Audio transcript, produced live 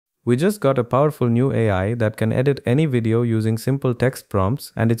We just got a powerful new AI that can edit any video using simple text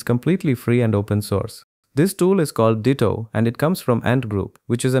prompts, and it's completely free and open source. This tool is called Ditto, and it comes from Ant Group,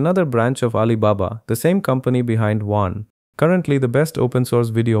 which is another branch of Alibaba, the same company behind One. Currently the best open source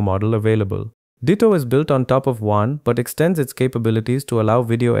video model available. Ditto is built on top of One but extends its capabilities to allow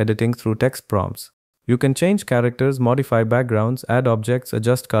video editing through text prompts. You can change characters, modify backgrounds, add objects,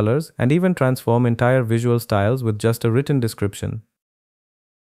 adjust colors, and even transform entire visual styles with just a written description.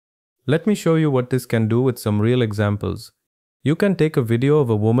 Let me show you what this can do with some real examples. You can take a video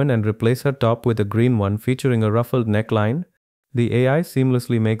of a woman and replace her top with a green one featuring a ruffled neckline. The AI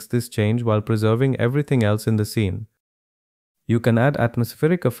seamlessly makes this change while preserving everything else in the scene. You can add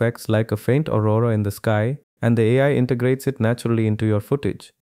atmospheric effects like a faint aurora in the sky, and the AI integrates it naturally into your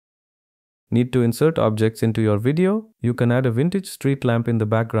footage. Need to insert objects into your video? You can add a vintage street lamp in the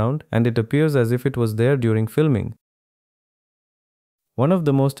background, and it appears as if it was there during filming. One of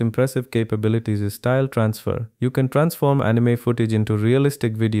the most impressive capabilities is style transfer. You can transform anime footage into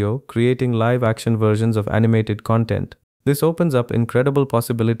realistic video, creating live-action versions of animated content. This opens up incredible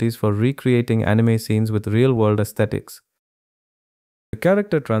possibilities for recreating anime scenes with real-world aesthetics. The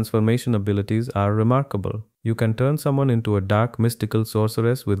character transformation abilities are remarkable. You can turn someone into a dark, mystical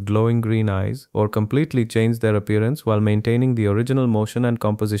sorceress with glowing green eyes, or completely change their appearance while maintaining the original motion and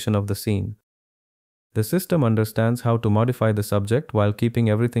composition of the scene. The system understands how to modify the subject while keeping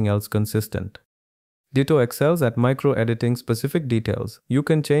everything else consistent. Ditto excels at micro-editing specific details. You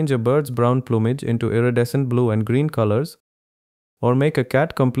can change a bird's brown plumage into iridescent blue and green colors, or make a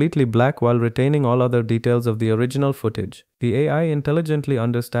cat completely black while retaining all other details of the original footage. The AI intelligently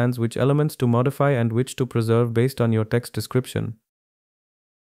understands which elements to modify and which to preserve based on your text description.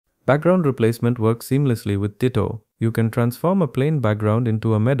 Background replacement works seamlessly with Ditto. You can transform a plain background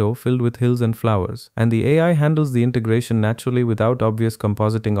into a meadow filled with hills and flowers, and the AI handles the integration naturally without obvious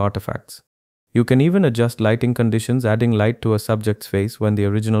compositing artifacts. You can even adjust lighting conditions, adding light to a subject's face when the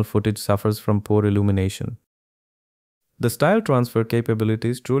original footage suffers from poor illumination. The style transfer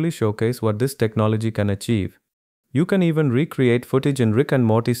capabilities truly showcase what this technology can achieve. You can even recreate footage in Rick and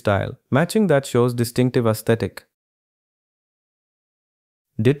Morty style, matching that show's distinctive aesthetic.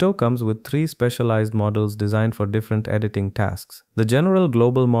 Ditto comes with 3 specialized models designed for different editing tasks. The general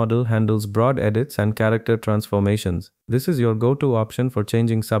global model handles broad edits and character transformations. This is your go-to option for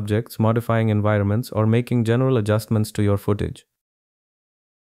changing subjects, modifying environments, or making general adjustments to your footage.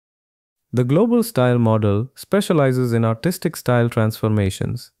 The global style model specializes in artistic style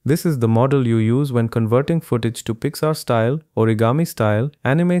transformations. This is the model you use when converting footage to Pixar style, origami style,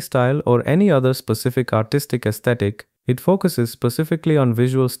 anime style, or any other specific artistic aesthetic. It focuses specifically on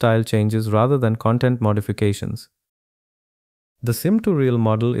visual style changes rather than content modifications. The Sim-to-Real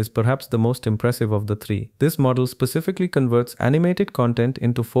model is perhaps the most impressive of the 3. This model specifically converts animated content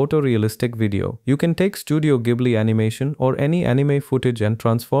into photorealistic video. You can take Studio Ghibli animation or any anime footage and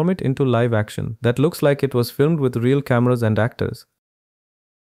transform it into live action that looks like it was filmed with real cameras and actors.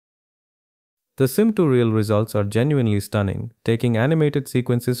 The Sim-to-Real results are genuinely stunning, taking animated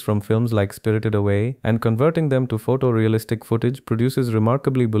sequences from films like Spirited Away and converting them to photorealistic footage produces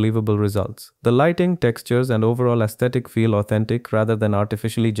remarkably believable results. The lighting, textures, and overall aesthetic feel authentic rather than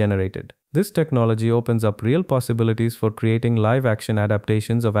artificially generated. This technology opens up real possibilities for creating live-action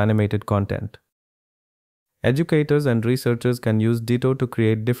adaptations of animated content. Educators and researchers can use Ditto to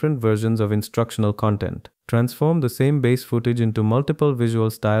create different versions of instructional content. Transform the same base footage into multiple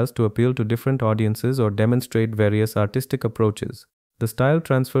visual styles to appeal to different audiences or demonstrate various artistic approaches. The style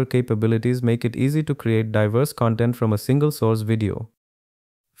transfer capabilities make it easy to create diverse content from a single source video.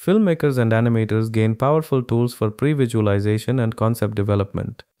 Filmmakers and animators gain powerful tools for pre-visualization and concept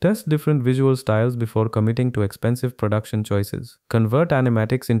development. Test different visual styles before committing to expensive production choices. Convert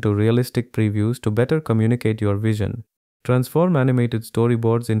animatics into realistic previews to better communicate your vision. Transform animated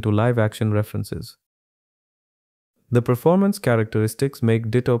storyboards into live-action references. The performance characteristics make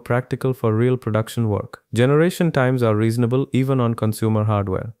Ditto practical for real production work. Generation times are reasonable even on consumer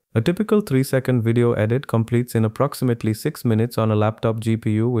hardware. A typical 3-second video edit completes in approximately 6 minutes on a laptop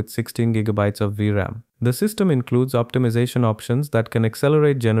GPU with 16 GB of VRAM. The system includes optimization options that can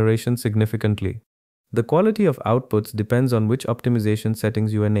accelerate generation significantly. The quality of outputs depends on which optimization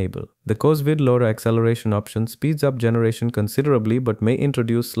settings you enable. The CosVid LoRa acceleration option speeds up generation considerably but may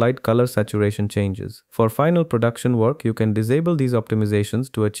introduce slight color saturation changes. For final production work, you can disable these optimizations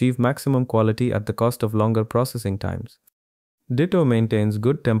to achieve maximum quality at the cost of longer processing times. Ditto maintains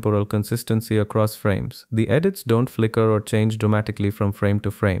good temporal consistency across frames. The edits don't flicker or change dramatically from frame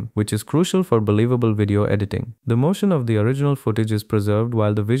to frame, which is crucial for believable video editing. The motion of the original footage is preserved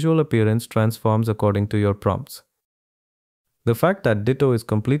while the visual appearance transforms according to your prompts. The fact that Ditto is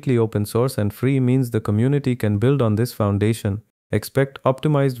completely open source and free means the community can build on this foundation. Expect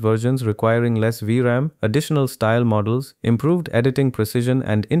optimized versions requiring less VRAM, additional style models, improved editing precision,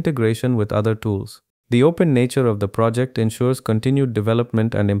 and integration with other tools. The open nature of the project ensures continued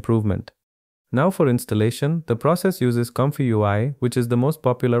development and improvement. Now for installation, the process uses ComfyUI, which is the most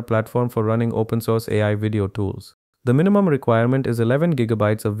popular platform for running open source AI video tools. The minimum requirement is 11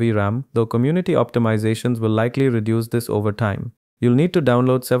 GB of VRAM, though community optimizations will likely reduce this over time. You'll need to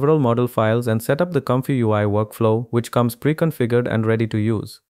download several model files and set up the ComfyUI workflow, which comes pre-configured and ready to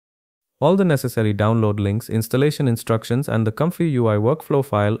use. All the necessary download links, installation instructions, and the ComfyUI workflow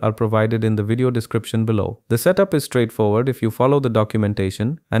file are provided in the video description below. The setup is straightforward if you follow the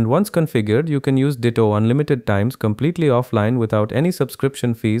documentation, and once configured, you can use Ditto unlimited times completely offline without any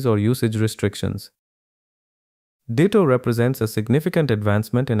subscription fees or usage restrictions. Ditto represents a significant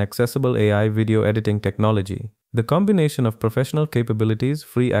advancement in accessible AI video editing technology. The combination of professional capabilities,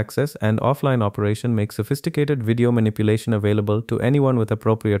 free access, and offline operation makes sophisticated video manipulation available to anyone with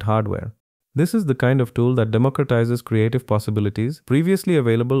appropriate hardware. This is the kind of tool that democratizes creative possibilities, previously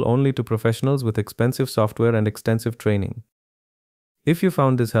available only to professionals with expensive software and extensive training. If you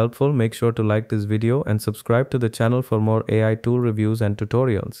found this helpful, make sure to like this video and subscribe to the channel for more AI tool reviews and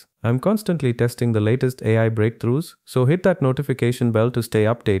tutorials. I'm constantly testing the latest AI breakthroughs, so hit that notification bell to stay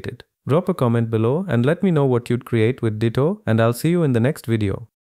updated. Drop a comment below and let me know what you'd create with Ditto, and I'll see you in the next video.